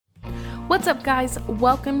What's up, guys?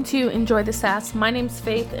 Welcome to Enjoy the Sass. My name's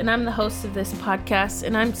Faith, and I'm the host of this podcast,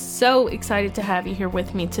 and I'm so excited to have you here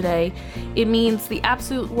with me today. It means the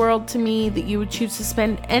absolute world to me that you would choose to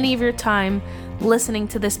spend any of your time listening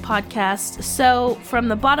to this podcast. So, from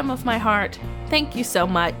the bottom of my heart, thank you so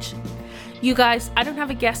much. You guys, I don't have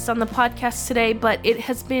a guest on the podcast today, but it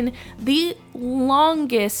has been the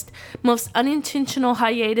longest, most unintentional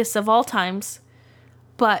hiatus of all times.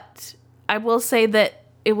 But I will say that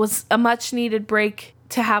it was a much needed break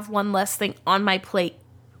to have one less thing on my plate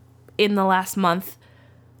in the last month.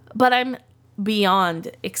 But I'm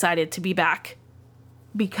beyond excited to be back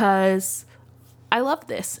because I love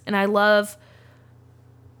this and I love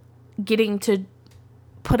getting to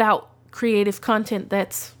put out creative content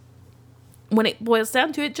that's, when it boils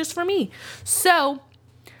down to it, just for me. So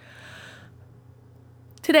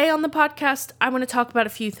today on the podcast, I want to talk about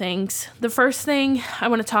a few things. The first thing I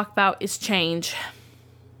want to talk about is change.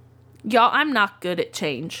 Y'all, I'm not good at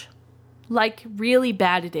change. Like, really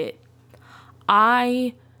bad at it.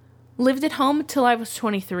 I lived at home until I was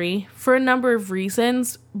 23 for a number of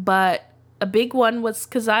reasons, but a big one was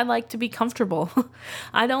because I like to be comfortable.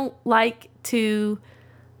 I don't like to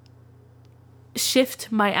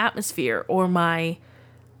shift my atmosphere or my,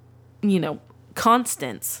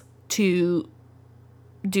 constants to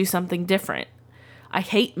do something different. I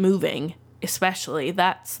hate moving, especially.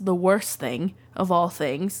 That's the worst thing of all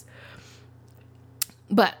things.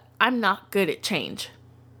 But I'm not good at change.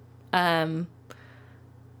 And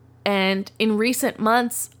in recent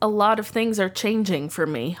months, a lot of things are changing for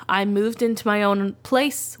me. I moved into my own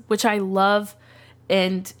place, which I love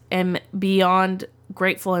and am beyond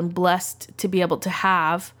grateful and blessed to be able to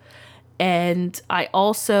have. And I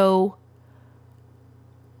also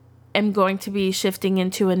am going to be shifting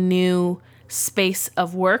into a new space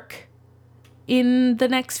of work in the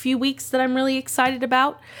next few weeks that I'm really excited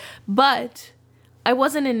about. But I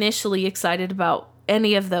wasn't initially excited about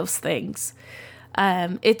any of those things.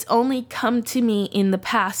 It's only come to me in the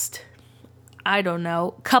past,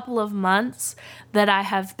 couple of months that I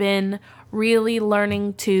have been really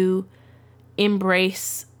learning to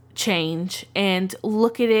embrace change and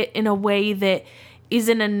look at it in a way that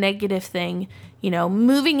isn't a negative thing.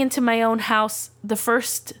 Moving into my own house, the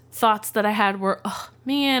first thoughts that I had were, oh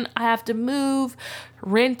man, I have to move.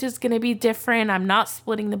 Rent is going to be different. I'm not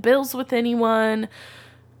splitting the bills with anyone.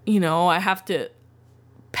 I have to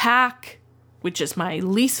pack, which is my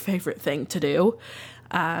least favorite thing to do.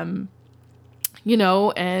 And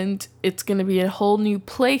it's going to be a whole new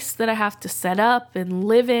place that I have to set up and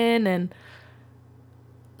live in. And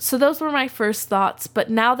so those were my first thoughts. But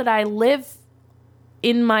now that I live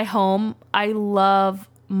in my home, I love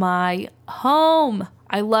my home.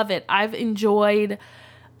 I love it. I've enjoyed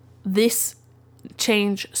this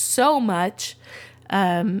change so much.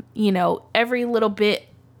 Every little bit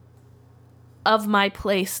of my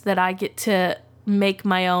place that I get to make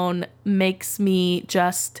my own makes me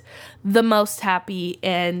just the most happy,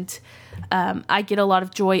 and I get a lot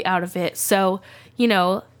of joy out of it. So,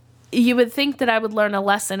 you would think that I would learn a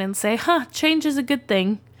lesson and say, change is a good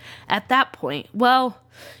thing at that point. Well,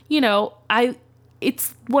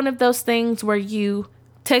 it's one of those things where you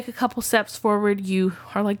take a couple steps forward, you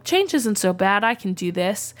are like, change isn't so bad, I can do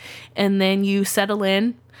this. And then you settle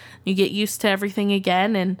in, you get used to everything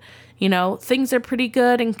again, and, things are pretty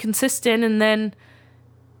good and consistent, and then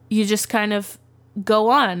you just kind of go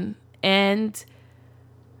on. And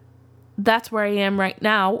that's where I am right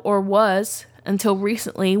now, or was until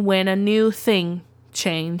recently when a new thing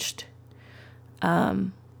changed.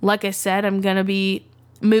 Like I said, I'm going to be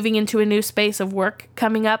moving into a new space of work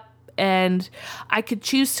coming up. And I could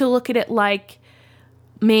choose to look at it like,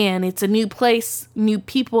 man, it's a new place, new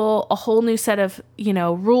people, a whole new set of,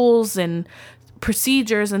 rules and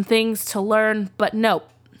procedures and things to learn. But no,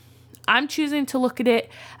 I'm choosing to look at it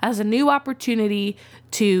as a new opportunity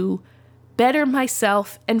to better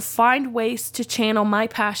myself and find ways to channel my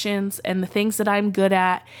passions and the things that I'm good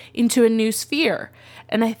at into a new sphere.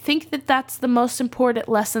 And I think that that's the most important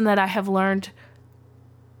lesson that I have learned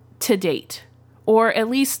to date. Or at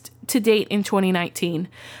least to date in 2019.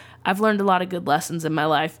 I've learned a lot of good lessons in my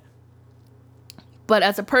life. But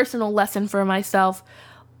as a personal lesson for myself,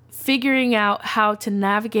 figuring out how to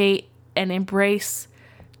navigate and embrace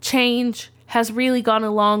change has really gone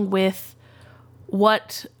along with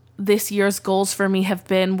what this year's goals for me have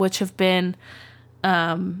been, which have been,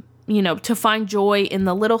 to find joy in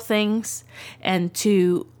the little things and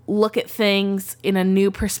to look at things in a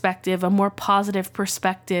new perspective, a more positive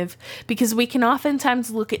perspective, because we can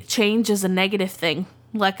oftentimes look at change as a negative thing.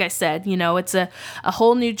 Like I said, it's a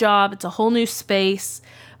whole new job, it's a whole new space,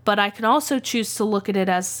 but I can also choose to look at it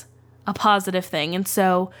as a positive thing. And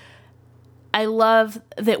so I love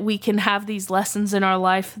that we can have these lessons in our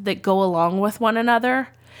life that go along with one another.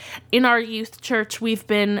 In our youth church, we've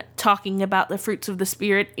been talking about the fruits of the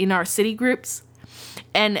Spirit in our city groups.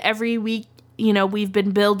 And every week, we've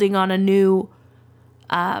been building on a new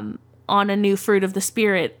fruit of the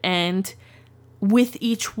Spirit. And with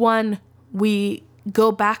each one, we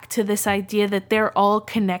go back to this idea that they're all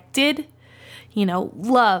connected.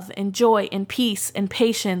 Love and joy and peace and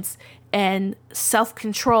patience and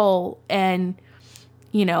self-control and,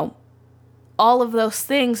 all of those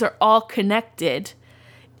things are all connected.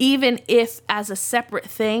 Even if as a separate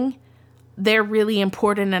thing, they're really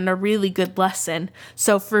important and a really good lesson.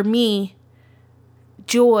 So for me,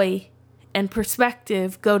 joy and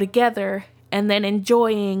perspective go together, and then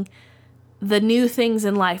enjoying the new things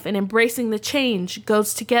in life and embracing the change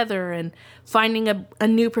goes together, and finding a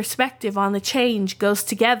new perspective on the change goes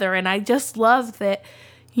together. And I just love that,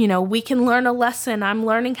 we can learn a lesson. I'm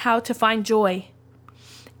learning how to find joy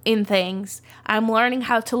in things. I'm learning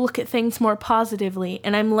how to look at things more positively,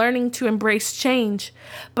 and I'm learning to embrace change,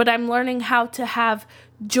 but I'm learning how to have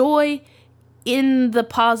joy in the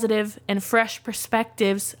positive and fresh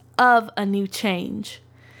perspectives of a new change.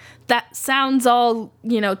 That sounds all,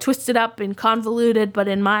 twisted up and convoluted, but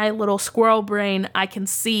in my little squirrel brain, I can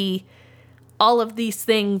see all of these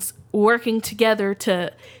things working together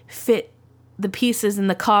to fit the pieces and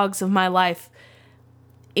the cogs of my life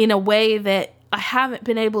in a way that I haven't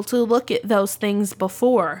been able to look at those things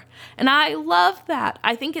before. And I love that.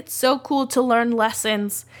 I think it's so cool to learn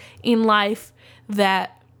lessons in life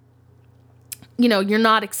that, you're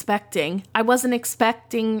not expecting. I wasn't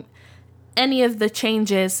expecting any of the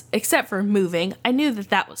changes except for moving. I knew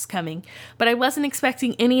that was coming, but I wasn't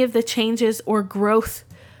expecting any of the changes or growth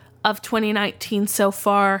of 2019 so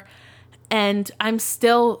far. And it's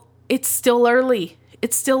still early.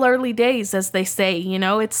 It's still early days, as they say,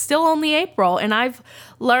 it's still only April, and I've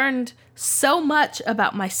learned so much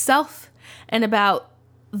about myself and about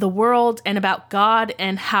the world and about God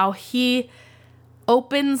and how He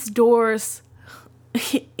opens doors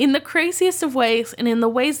in the craziest of ways and in the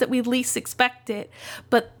ways that we least expect it,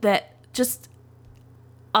 but that just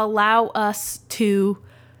allow us to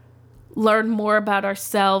learn more about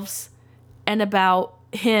ourselves and about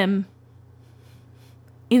Him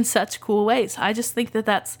in such cool ways. I just think that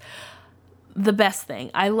that's the best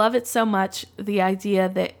thing. I love it so much, the idea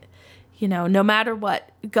that, no matter what,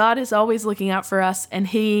 God is always looking out for us, and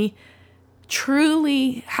He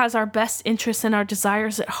truly has our best interests and our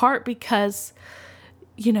desires at heart, because,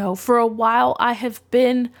 for a while I have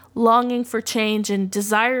been longing for change and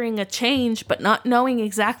desiring a change, but not knowing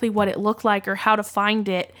exactly what it looked like or how to find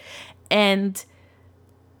it. And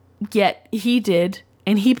yet He did.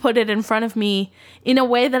 And He put it in front of me in a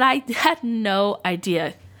way that I had no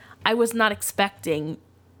idea. I was not expecting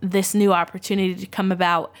this new opportunity to come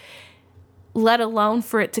about, let alone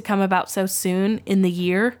for it to come about so soon in the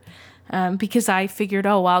year. Because I figured,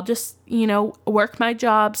 I'll just, work my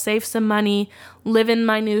job, save some money, live in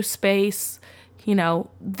my new space.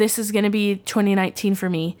 This is going to be 2019 for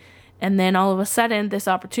me. And then all of a sudden, this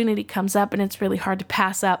opportunity comes up, and it's really hard to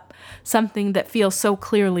pass up something that feels so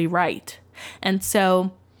clearly right. And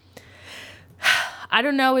so, I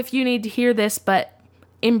don't know if you need to hear this, but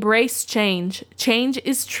embrace change. Change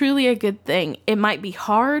is truly a good thing. It might be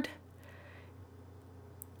hard.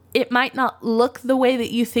 It might not look the way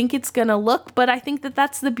that you think it's going to look, but I think that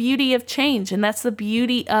that's the beauty of change, and that's the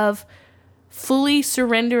beauty of fully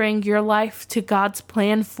surrendering your life to God's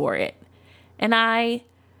plan for it. And I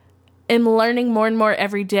am learning more and more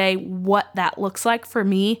every day what that looks like for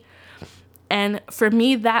me. And for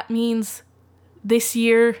me, that means this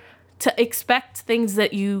year to expect things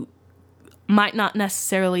that you might not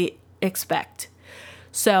necessarily expect.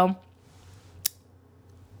 So,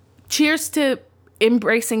 cheers to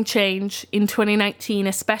embracing change in 2019,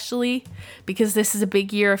 especially because this is a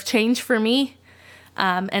big year of change for me,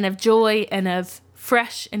 and of joy and of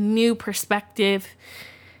fresh and new perspective.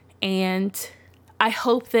 And I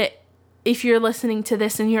hope that if you're listening to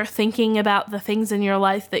this and you're thinking about the things in your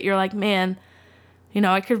life that you're like, man,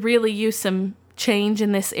 I could really use some change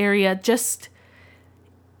in this area, just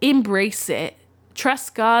embrace it.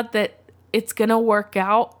 Trust God that it's going to work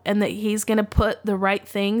out and that He's going to put the right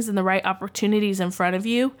things and the right opportunities in front of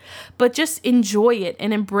you, but just enjoy it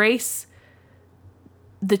and embrace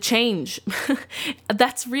the change.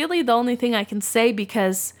 That's really the only thing I can say,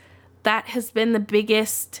 because that has been the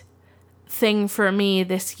biggest thing for me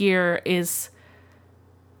this year, is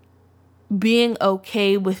being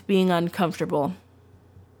okay with being uncomfortable.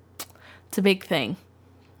 It's a big thing.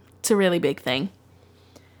 It's a really big thing.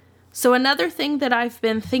 So another thing that I've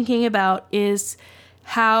been thinking about is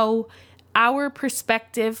how our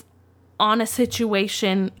perspective on a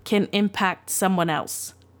situation can impact someone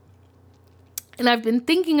else. And I've been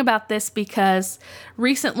thinking about this because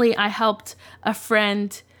recently I helped a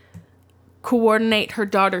friend coordinate her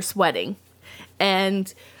daughter's wedding.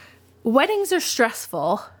 And weddings are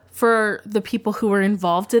stressful for the people who are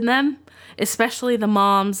involved in them, especially the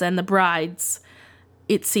moms and the brides,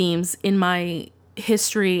 it seems, in my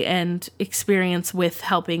history and experience with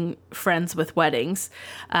helping friends with weddings.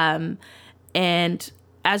 And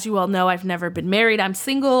as you all know, I've never been married. I'm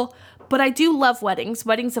single, but I do love weddings.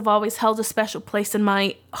 Weddings have always held a special place in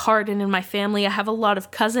my heart and in my family. I have a lot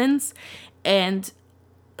of cousins, and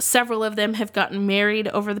several of them have gotten married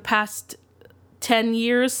over the past 10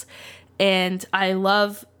 years. And I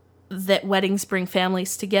love that weddings bring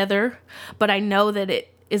families together, but I know that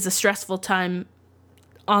it is a stressful time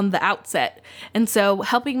on the outset. And so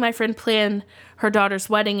helping my friend plan her daughter's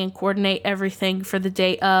wedding and coordinate everything for the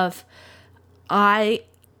day of, I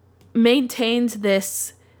maintained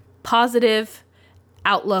this positive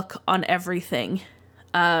outlook on everything.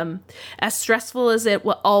 As stressful as it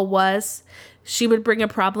all was, she would bring a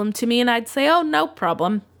problem to me and I'd say, oh, no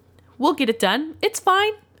problem. We'll get it done. It's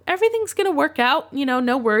fine. Everything's going to work out,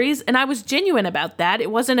 no worries. And I was genuine about that. It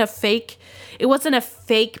wasn't a fake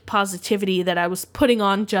positivity that I was putting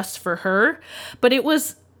on just for her, but it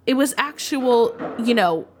was actual,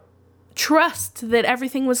 trust that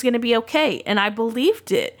everything was going to be okay. And I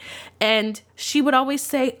believed it. And she would always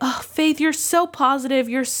say, oh, Faith, you're so positive.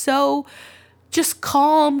 You're so just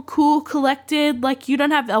calm, cool, collected. Like you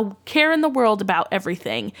don't have a care in the world about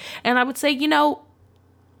everything. And I would say,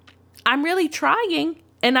 I'm really trying.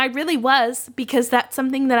 And I really was, because that's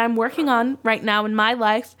something that I'm working on right now in my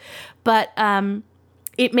life. But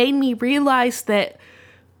it made me realize that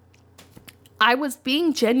I was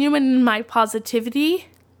being genuine in my positivity,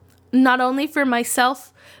 not only for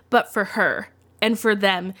myself, but for her and for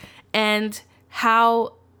them. And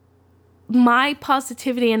how my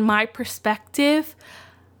positivity and my perspective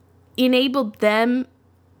enabled them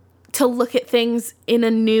to look at things in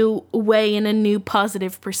a new way, in a new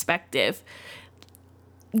positive perspective.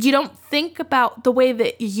 You don't think about the way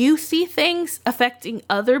that you see things affecting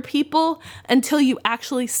other people until you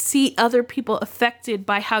actually see other people affected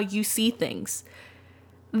by how you see things.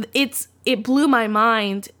 It blew my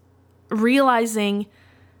mind realizing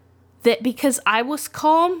that because I was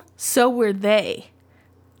calm, so were they.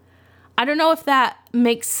 I don't know if that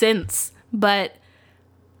makes sense, but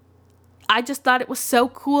I just thought it was so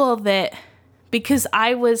cool that because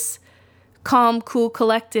I was calm, cool,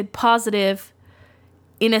 collected, positive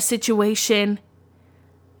in a situation,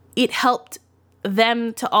 it helped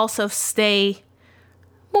them to also stay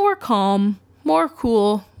more calm, more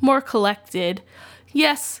cool, more collected.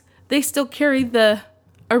 Yes, they still carry the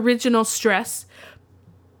original stress,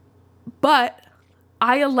 but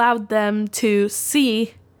I allowed them to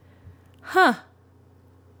see,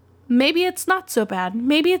 maybe it's not so bad.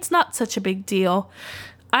 Maybe it's not such a big deal.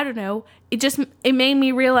 I don't know. It made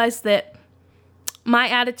me realize that my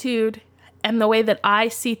attitude and the way that I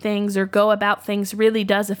see things or go about things really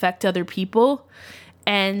does affect other people.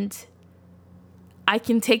 And I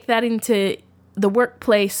can take that into the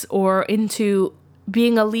workplace or into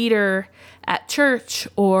being a leader at church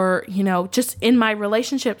or, just in my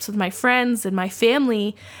relationships with my friends and my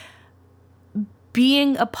family.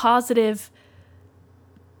 Being a positive,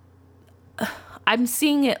 I'm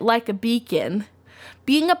seeing it like a beacon.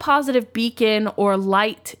 Being a positive beacon or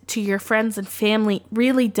light to your friends and family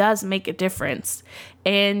really does make a difference.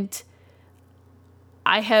 And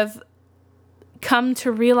I have come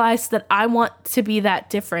to realize that I want to be that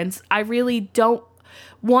difference. I really don't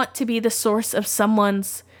want to be the source of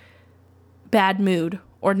someone's bad mood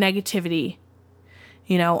or negativity.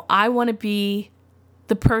 I want to be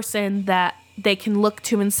the person that they can look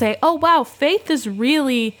to and say, oh, wow,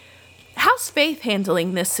 how's Faith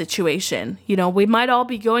handling this situation? We might all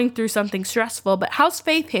be going through something stressful, but how's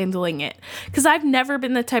Faith handling it? Because I've never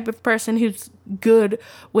been the type of person who's good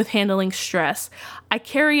with handling stress. I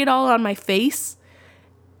carry it all on my face,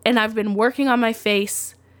 and I've been working on my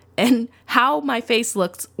face and how my face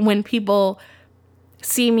looks when people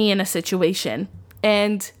see me in a situation.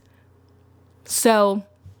 And so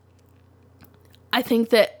I think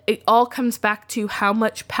that it all comes back to how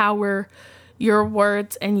much power your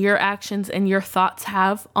words and your actions and your thoughts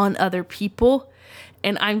have on other people.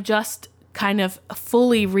 And I'm just kind of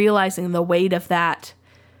fully realizing the weight of that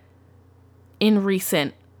in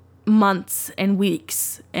recent months and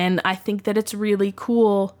weeks. And I think that it's really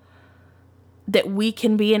cool that we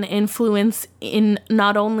can be an influence in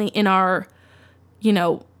not only in our,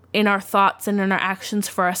 in our thoughts and in our actions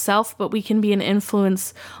for ourselves, but we can be an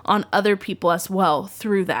influence on other people as well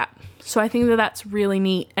through that. So I think that that's really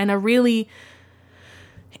neat and a really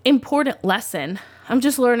important lesson. I'm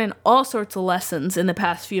just learning all sorts of lessons in the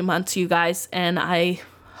past few months, you guys, and I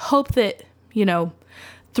hope that,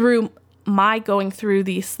 through my going through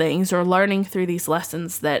these things or learning through these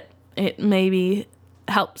lessons, that it maybe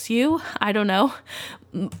helps you. I don't know.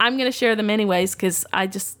 I'm going to share them anyways because I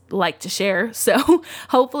just like to share. So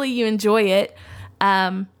hopefully you enjoy it.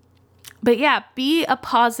 But yeah, be a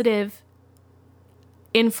positive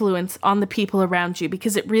influence on the people around you,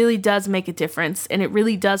 because it really does make a difference and it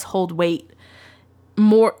really does hold weight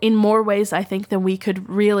in more ways, I think, than we could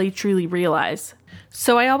really truly realize.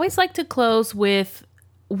 So I always like to close with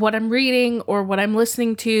what I'm reading or what I'm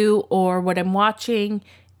listening to or what I'm watching.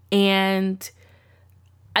 And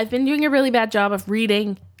I've been doing a really bad job of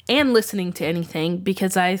reading and listening to anything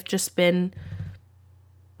because I've just been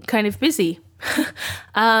kind of busy.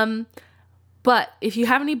 But if you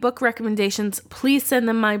have any book recommendations, please send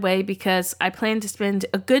them my way, because I plan to spend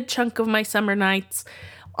a good chunk of my summer nights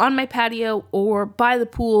on my patio or by the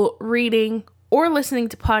pool reading or listening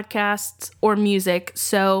to podcasts or music.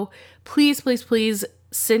 So please, please, please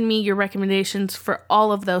send me your recommendations for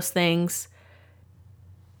all of those things.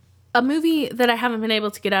 A movie that I haven't been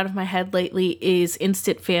able to get out of my head lately is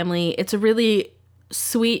Instant Family. It's a really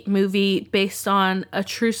sweet movie based on a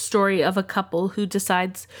true story of a couple who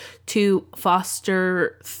decides to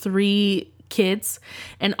foster 3 kids.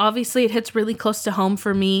 And obviously it hits really close to home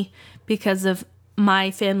for me because of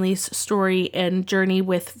my family's story and journey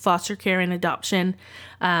with foster care and adoption.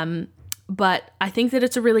 But I think that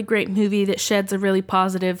it's a really great movie that sheds a really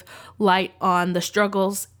positive light on the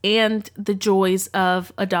struggles and the joys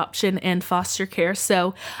of adoption and foster care.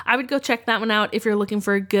 So I would go check that one out if you're looking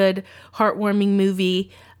for a good, heartwarming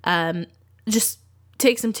movie. Just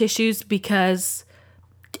take some tissues because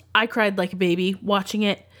I cried like a baby watching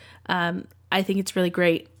it. I think it's really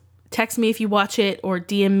great. Text me if you watch it or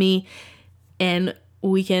DM me and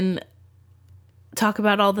we can talk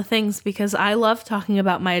about all the things, because I love talking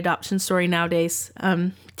about my adoption story nowadays.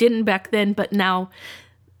 Didn't back then, but now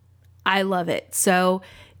I love it. So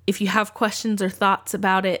if you have questions or thoughts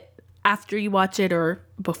about it after you watch it or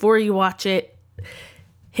before you watch it,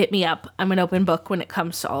 hit me up. I'm an open book when it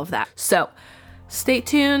comes to all of that. So stay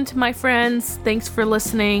tuned, my friends. Thanks for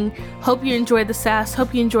listening. Hope you enjoyed the sass.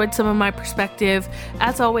 Hope you enjoyed some of my perspective.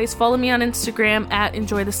 As always, follow me on Instagram at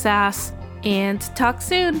EnjoyTheSass, and talk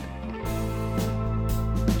soon.